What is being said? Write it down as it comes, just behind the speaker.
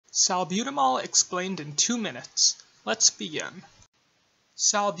Salbutamol explained in 2 minutes. Let's begin.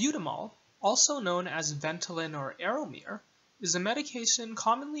 Salbutamol, also known as Ventolin or Airomir, is a medication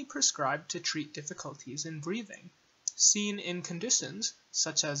commonly prescribed to treat difficulties in breathing, seen in conditions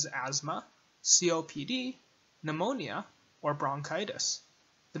such as asthma, COPD, pneumonia, or bronchitis.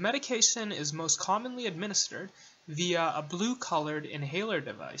 The medication is most commonly administered via a blue-colored inhaler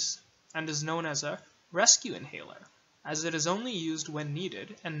device and is known as a rescue inhaler, as it is only used when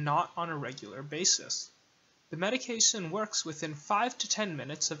needed and not on a regular basis. The medication works within 5 to 10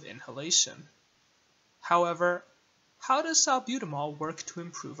 minutes of inhalation. However, how does salbutamol work to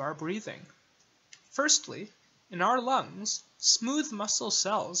improve our breathing? Firstly, in our lungs, smooth muscle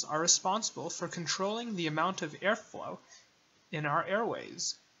cells are responsible for controlling the amount of airflow in our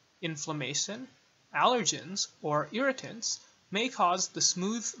airways. Inflammation, allergens, or irritants may cause the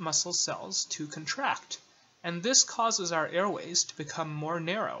smooth muscle cells to contract, and this causes our airways to become more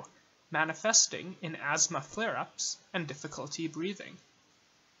narrow, manifesting in asthma flare-ups and difficulty breathing.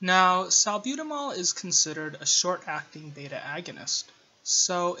 Now, salbutamol is considered a short-acting beta agonist,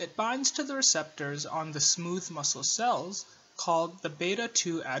 so it binds to the receptors on the smooth muscle cells called the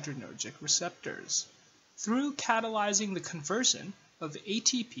beta-2 adrenergic receptors. Through catalyzing the conversion of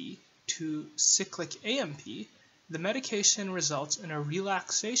ATP to cyclic AMP, the medication results in a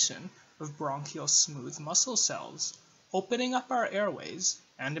relaxation of bronchial smooth muscle cells, opening up our airways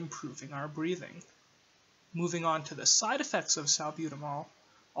and improving our breathing. Moving on to the side effects of salbutamol,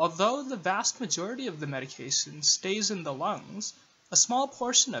 although the vast majority of the medication stays in the lungs, a small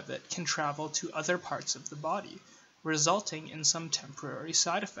portion of it can travel to other parts of the body, resulting in some temporary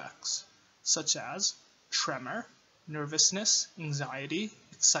side effects, such as tremor, nervousness, anxiety,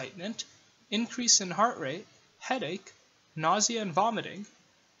 excitement, increase in heart rate, headache, nausea and vomiting,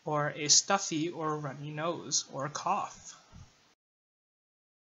 or a stuffy or runny nose or cough.